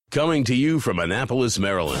Coming to you from Annapolis,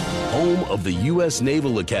 Maryland, home of the U.S.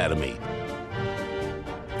 Naval Academy,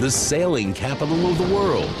 the sailing capital of the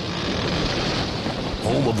world,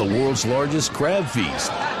 home of the world's largest crab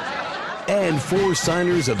feast, and 4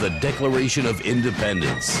 signers of the Declaration of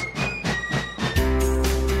Independence.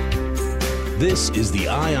 This is the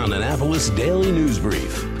Eye on Annapolis Daily News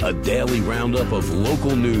Brief, a daily roundup of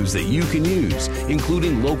local news that you can use,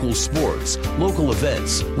 including local sports, local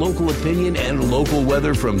events, local opinion, and local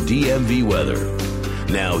weather from DMV Weather.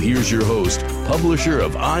 Now here's your host, publisher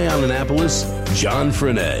of Eye on Annapolis, John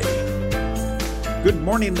Frenaye. Good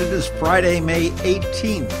morning. It is Friday, May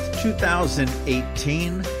 18th,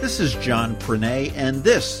 2018. This is John Frenaye, and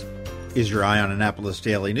this is your Eye on Annapolis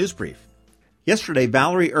Daily News Brief. Yesterday,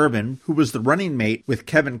 Valerie ERVIN, who was the running mate with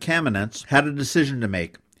Kevin Kamenetz, had a decision to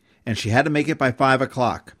make, and she had to make it by 5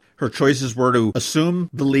 o'clock. Her choices were to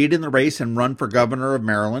assume the lead in the race and run for governor of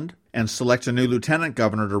Maryland, and select a new lieutenant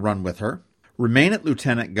governor to run with her, remain at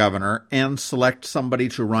lieutenant governor and select somebody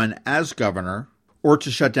to run as governor, or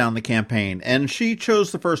to shut down the campaign. And she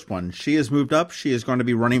chose the first one. She has moved up. She is going to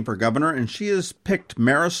be running for governor, and she has picked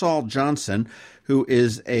Marisol Johnson, who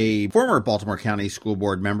is a former Baltimore County School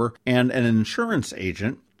Board member and an insurance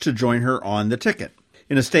agent, to join her on the ticket.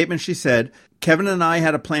 In a statement, she said, "Kevin and I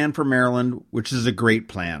had a plan for Maryland, which is a great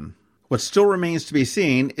plan. What still remains to be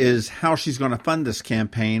seen is how she's going to fund this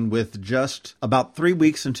campaign with just about 3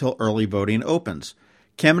 weeks until early voting opens."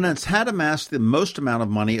 Kamenetz had amassed the most amount of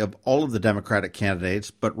money of all of the Democratic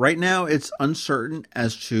candidates, but right now it's uncertain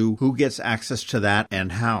as to who gets access to that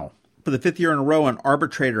and how. For the 5th year in a row, an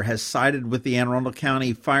arbitrator has sided with the Anne Arundel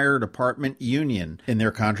County Fire Department Union in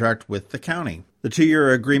their contract with the county. The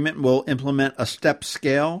 2-year agreement will implement a step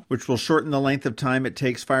scale, which will shorten the length of time it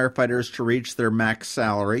takes firefighters to reach their max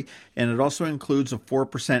salary, and it also includes a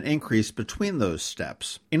 4% increase between those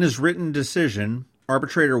steps. In his written decision,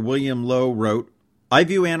 arbitrator William Lowe wrote, "I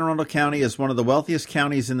view Anne Arundel County as one of the wealthiest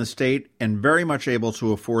counties in the state and very much able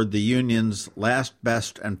to afford the union's last,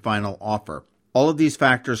 best, and final offer. All of these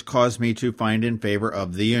factors cause me to find in favor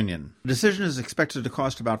of the union." The decision is expected to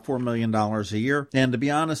cost about $4 million a year, and to be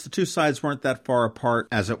honest, the two sides weren't that far apart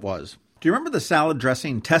as it was. Do you remember the salad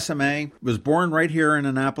dressing Tessemae? It was born right here in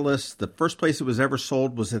Annapolis. The first place it was ever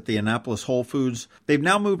sold was at the Annapolis Whole Foods. They've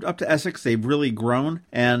now moved up to Essex. They've really grown,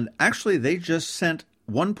 and actually they just sent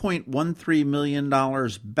 $1.13 million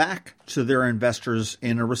back to their investors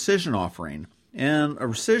in a rescission offering. And a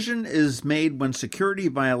rescission is made when security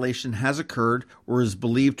violation has occurred or is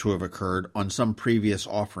believed to have occurred on some previous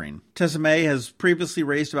offering. Tessemae has previously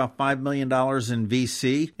raised about $5 million in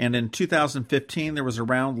VC, and in 2015 there was a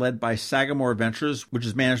round led by Sagamore Ventures, which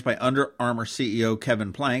is managed by Under Armour CEO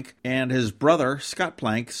Kevin Plank, and his brother, Scott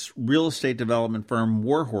Plank's real estate development firm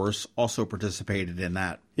Warhorse also participated in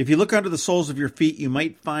that. If you look under the soles of your feet, you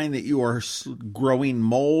might find that you are growing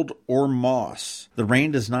mold or moss. The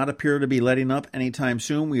rain does not appear to be letting up anytime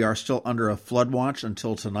soon. We are still under a flood watch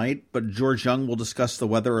until tonight, but George Young will discuss the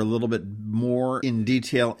weather a little bit more in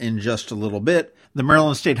detail in just a little bit. The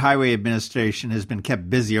Maryland State Highway Administration has been kept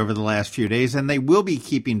busy over the last few days, and they will be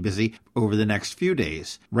keeping busy over the next few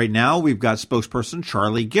days. Right now, we've got spokesperson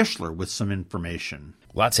Charlie Gishler with some information.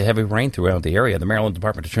 Lots of heavy rain throughout the area. The Maryland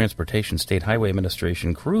Department of Transportation State Highway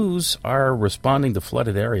Administration crews are responding to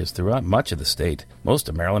flooded areas throughout much of the state. Most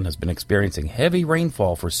of Maryland has been experiencing heavy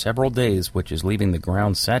rainfall for several days, which is leaving the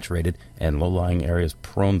ground saturated and low-lying areas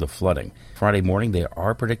prone to flooding. Friday morning, they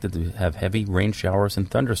are predicted to have heavy rain showers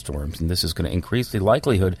and thunderstorms, and this is going to increase the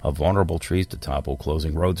likelihood of vulnerable trees to topple,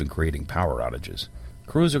 closing roads and creating power outages.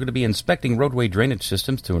 Crews are going to be inspecting roadway drainage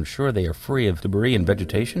systems to ensure they are free of debris and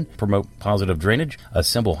vegetation, promote positive drainage,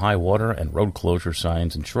 assemble high water and road closure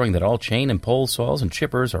signs, ensuring that all chain and pole saws and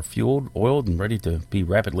chippers are fueled, oiled, and ready to be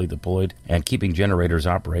rapidly deployed, and keeping generators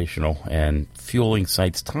operational and fueling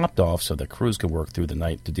sites topped off so that crews can work through the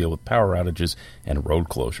night to deal with power outages and road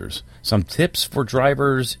closures. Some tips for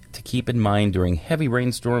drivers to keep in mind during heavy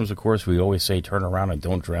rainstorms. Of course, we always say turn around and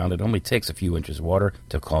don't drown. It only takes a few inches of water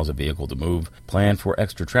to cause a vehicle to move. Plan for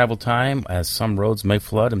extra travel time, as some roads may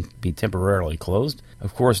flood and be temporarily closed.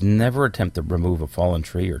 Of course, never attempt to remove a fallen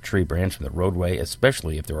tree or tree branch from the roadway,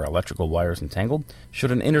 especially if there are electrical wires entangled. Should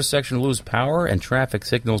an intersection lose power and traffic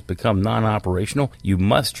signals become non-operational, you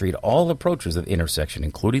must treat all approaches of the intersection,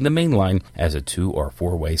 including the main line, as a 2- or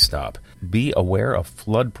 4-way stop. Be aware of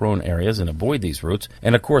flood-prone areas and avoid these routes.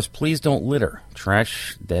 And of course, please don't litter.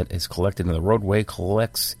 Trash that is collected in the roadway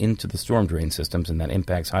collects into the storm drain systems, and that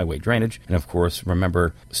impacts highway drainage. And of course,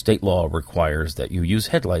 remember, state law requires that you use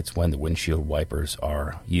headlights when the windshield wipers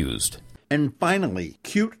are used. And finally,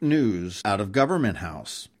 cute news out of Government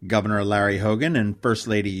House. Governor Larry Hogan and First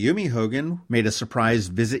Lady Yumi Hogan made a surprise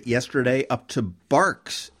visit yesterday up to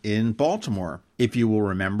Barks in Baltimore. If you will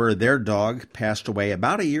remember, their dog passed away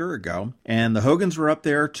about a year ago, and the Hogans were up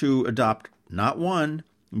there to adopt not one,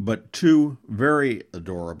 but two very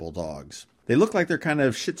adorable dogs. They look like they're kind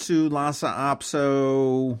of Shih Tzu, Lhasa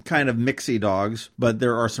Apso, kind of mixy dogs, but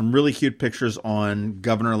there are some really cute pictures on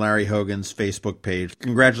Governor Larry Hogan's Facebook page.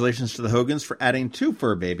 Congratulations to the Hogans for adding two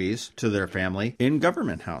fur babies to their family in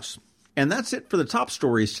Government House. And that's it for the top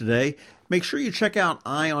stories today. Make sure you check out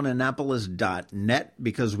eyeonannapolis.net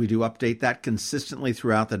because we do update that consistently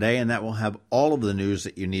throughout the day, and that will have all of the news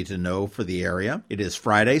that you need to know for the area. It is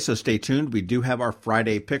Friday, so stay tuned. We do have our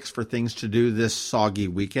Friday picks for things to do this soggy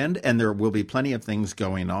weekend, and there will be plenty of things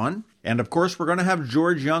going on. And of course, we're going to have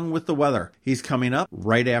George Young with the weather. He's coming up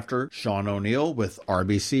right after Sean O'Neill with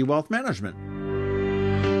RBC Wealth Management.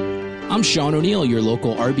 I'm Sean O'Neill, your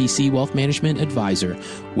local RBC Wealth Management advisor.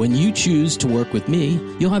 When you choose to work with me,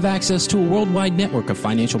 you'll have access to a worldwide network of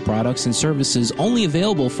financial products and services only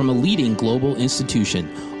available from a leading global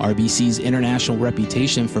institution. RBC's international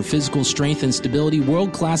reputation for physical strength and stability,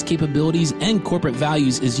 world-class capabilities, and corporate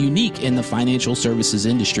values is unique in the financial services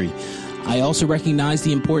industry. I also recognize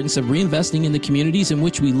the importance of reinvesting in the communities in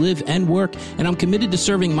which we live and work, and I'm committed to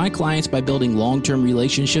serving my clients by building long-term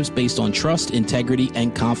relationships based on trust, integrity,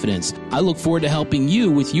 and confidence. I look forward to helping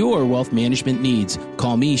you with your wealth management needs.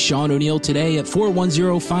 Call me, Sean O'Neill, today at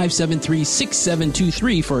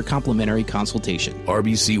 410-573-6723 for a complimentary consultation.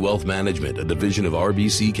 RBC Wealth Management, a division of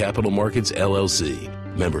RBC Capital Markets, LLC.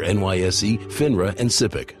 Member NYSE, FINRA, and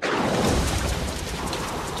SIPC.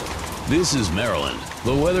 This is Maryland.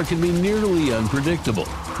 The weather can be nearly unpredictable.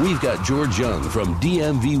 We've got George Young from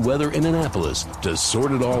DMV Weather in Annapolis to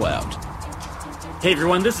sort it all out. Hey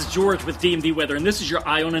everyone, this is George with DMV Weather, and this is your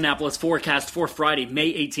Eye on Annapolis forecast for Friday,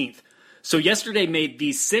 May 18th. So yesterday made the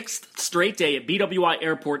 6th straight day at BWI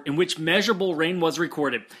Airport in which measurable rain was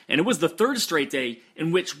recorded, and it was the 3rd straight day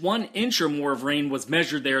in which 1 inch or more of rain was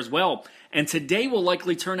measured there as well. And today will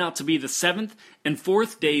likely turn out to be the 7th and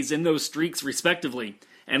 4th days in those streaks respectively.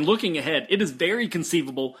 And looking ahead, it is very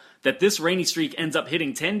conceivable that this rainy streak ends up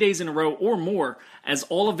hitting 10 days in a row or more, as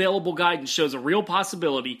all available guidance shows a real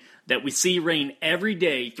possibility that we see rain every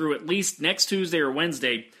day through at least next Tuesday or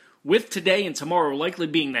Wednesday, with today and tomorrow likely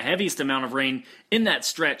being the heaviest amount of rain in that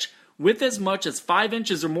stretch, with as much as 5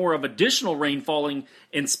 inches or more of additional rain falling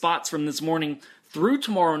in spots from this morning through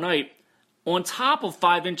tomorrow night, on top of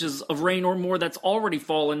 5 inches of rain or more that's already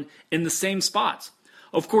fallen in the same spots.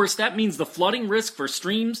 Of course, that means the flooding risk for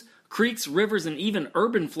streams, creeks, rivers, and even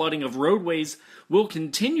urban flooding of roadways will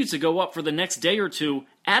continue to go up for the next day or two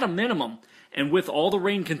at a minimum. And with all the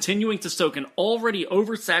rain continuing to soak an already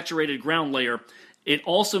oversaturated ground layer, it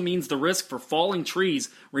also means the risk for falling trees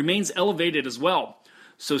remains elevated as well.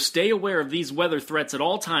 So stay aware of these weather threats at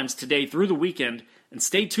all times today through the weekend, and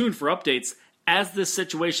stay tuned for updates as this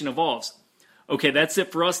situation evolves. Okay, that's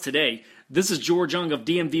it for us today. This is George Young of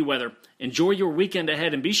DMV Weather. Enjoy your weekend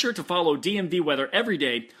ahead, and be sure to follow DMV Weather every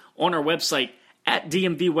day on our website at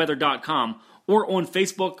dmvweather.com or on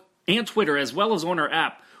Facebook and Twitter, as well as on our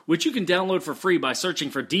app, which you can download for free by searching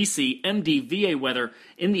for DC MDVA Weather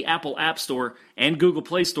in the Apple App Store and Google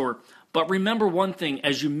Play Store. But remember one thing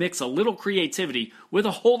as you mix a little creativity with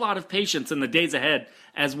a whole lot of patience in the days ahead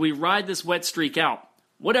as we ride this wet streak out.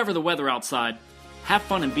 Whatever the weather outside, have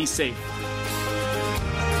fun and be safe.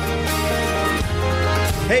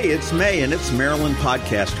 Hey, it's May, and it's Maryland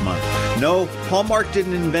Podcast Month. No, Hallmark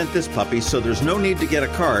didn't invent this puppy, so there's no need to get a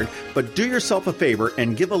card, but do yourself a favor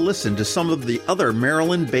and give a listen to some of the other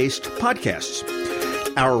Maryland-based podcasts.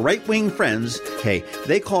 Our right-wing friends, hey,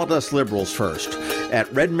 they called us liberals first, at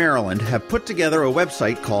Red Maryland have put together a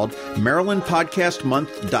website called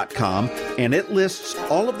MarylandPodcastMonth.com, and it lists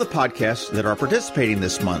all of the podcasts that are participating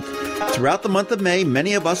this month. Throughout the month of May,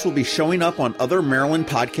 many of us will be showing up on other Maryland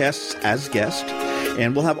podcasts as guests,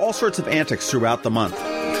 and we'll have all sorts of antics throughout the month.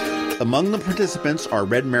 Among the participants are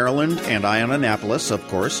Red Maryland and Eye on Annapolis, of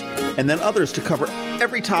course, and then others to cover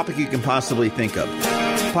every topic you can possibly think of.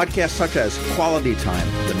 Podcasts such as Quality Time,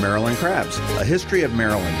 The Maryland Crabs, A History of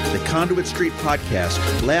Maryland, The Conduit Street Podcast,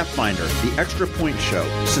 Laugh Finder, The Extra Point Show,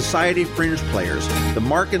 Society Fringe Players, The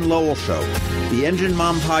Mark and Lowell Show, The Engine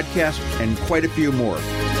Mom Podcast, and quite a few more.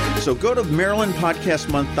 So go to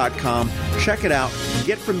MarylandPodcastMonth.com, check it out,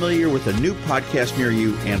 get familiar with a new podcast near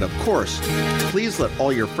you, and of course, please let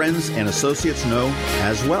all your friends and associates know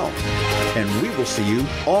as well. And we will see you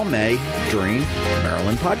all May during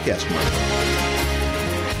Maryland Podcast Month.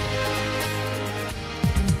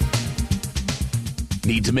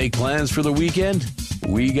 Need to make plans for the weekend?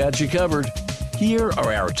 We got you covered. Here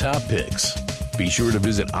are our top picks. Be sure to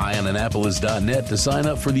visit eyeonannapolis.net to sign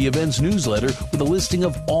up for the events newsletter with a listing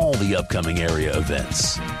of all the upcoming area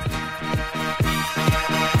events.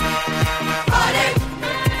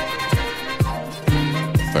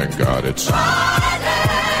 Thank God it's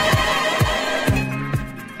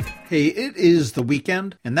Hey, it is the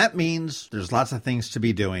weekend, and that means there's lots of things to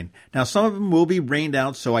be doing. Now, some of them will be rained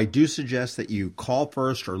out, so I do suggest that you call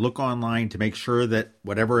first or look online to make sure that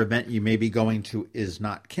whatever event you may be going to is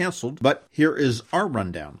not canceled. But here is our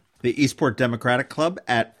rundown. The Eastport Democratic Club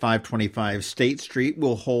at 525 State Street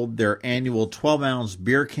will hold their annual 12-ounce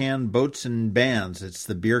beer can boats and bands. It's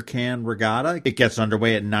the Beer Can Regatta. It gets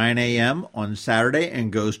underway at 9 a.m. on Saturday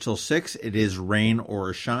and goes till 6. It is rain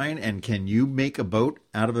or shine. And can you make a boat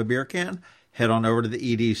out of a beer can? Head on over to the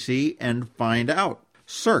EDC and find out.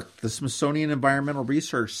 CERC, the Smithsonian Environmental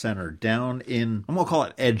Research Center down in, I'm going to call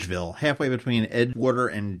it Edgeville, halfway between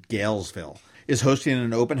Edgewater and Galesville, is hosting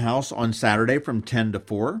an open house on Saturday from 10 to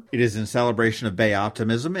 4. It is in celebration of Bay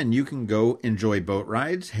Optimism, and you can go enjoy boat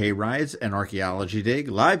rides, hay rides, an archaeology dig,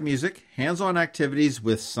 live music, hands-on activities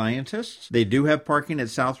with scientists. They do have parking at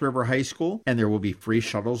South River High School, and there will be free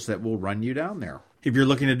shuttles that will run you down there. If you're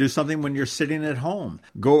looking to do something when you're sitting at home,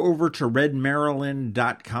 go over to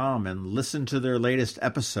redmaryland.com and listen to their latest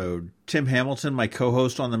episode. Tim Hamilton, my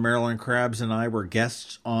co-host on the Maryland Crabs, and I were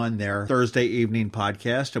guests on their Thursday evening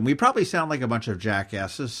podcast, and we probably sound like a bunch of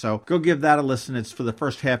jackasses, so go give that a listen. It's for the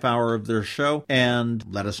first half hour of their show, and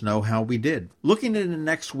let us know how we did. Looking into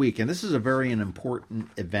next week, and this is a very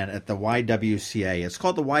important event at the YWCA. It's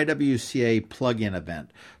called the YWCA Plug-In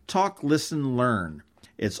Event. Talk, Listen, Learn.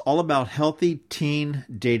 It's all about healthy teen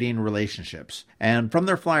dating relationships. And from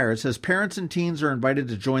their flyer, it says parents and teens are invited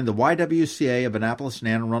to join the YWCA of Annapolis and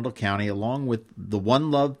Anne Arundel County along with the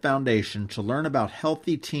One Love Foundation to learn about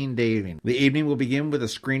healthy teen dating. The evening will begin with a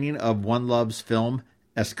screening of One Love's film,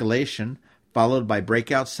 Escalation, followed by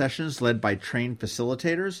breakout sessions led by trained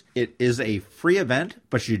facilitators. It is a free event,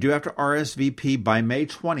 but you do have to RSVP by May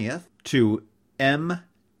 20th to MSAVALI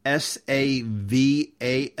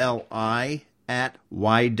at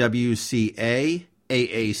ywcaac.org,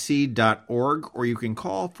 or you can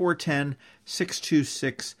call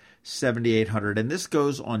 410-626-7800. And this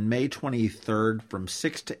goes on May 23rd from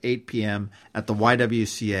 6 to 8 p.m. at the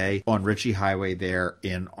YWCA on Ritchie Highway there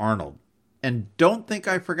in Arnold. And don't think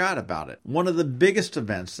I forgot about it. One of the biggest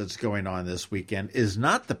events that's going on this weekend is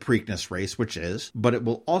not the Preakness Race, which is, but it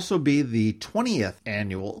will also be the 20th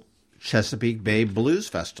annual Chesapeake Bay Blues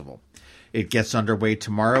Festival. It gets underway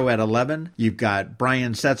tomorrow at 11. You've got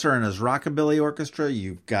Brian Setzer and his Rockabilly Orchestra.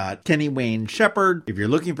 You've got Kenny Wayne Shepherd. If you're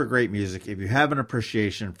looking for great music, if you have an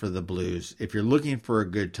appreciation for the blues, if you're looking for a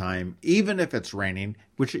good time, even if it's raining,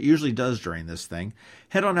 which it usually does during this thing,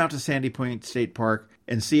 head on out to Sandy Point State Park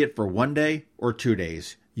and see it for 1 day or 2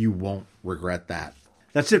 days. You won't regret that.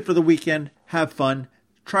 That's it for the weekend. Have fun.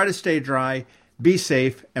 Try to stay dry. Be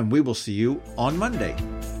safe. And we will see you on Monday.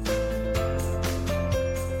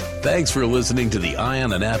 Thanks for listening to the Eye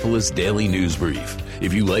on Annapolis Daily News Brief.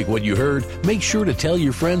 If you like what you heard, make sure to tell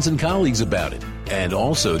your friends and colleagues about it. And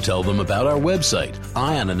also tell them about our website,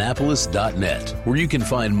 eyeonannapolis.net, where you can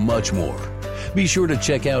find much more. Be sure to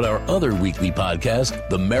check out our other weekly podcast,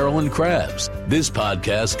 The Maryland Crabs. This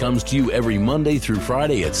podcast comes to you every Monday through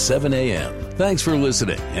Friday at 7 a.m. Thanks for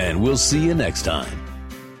listening, and we'll see you next time.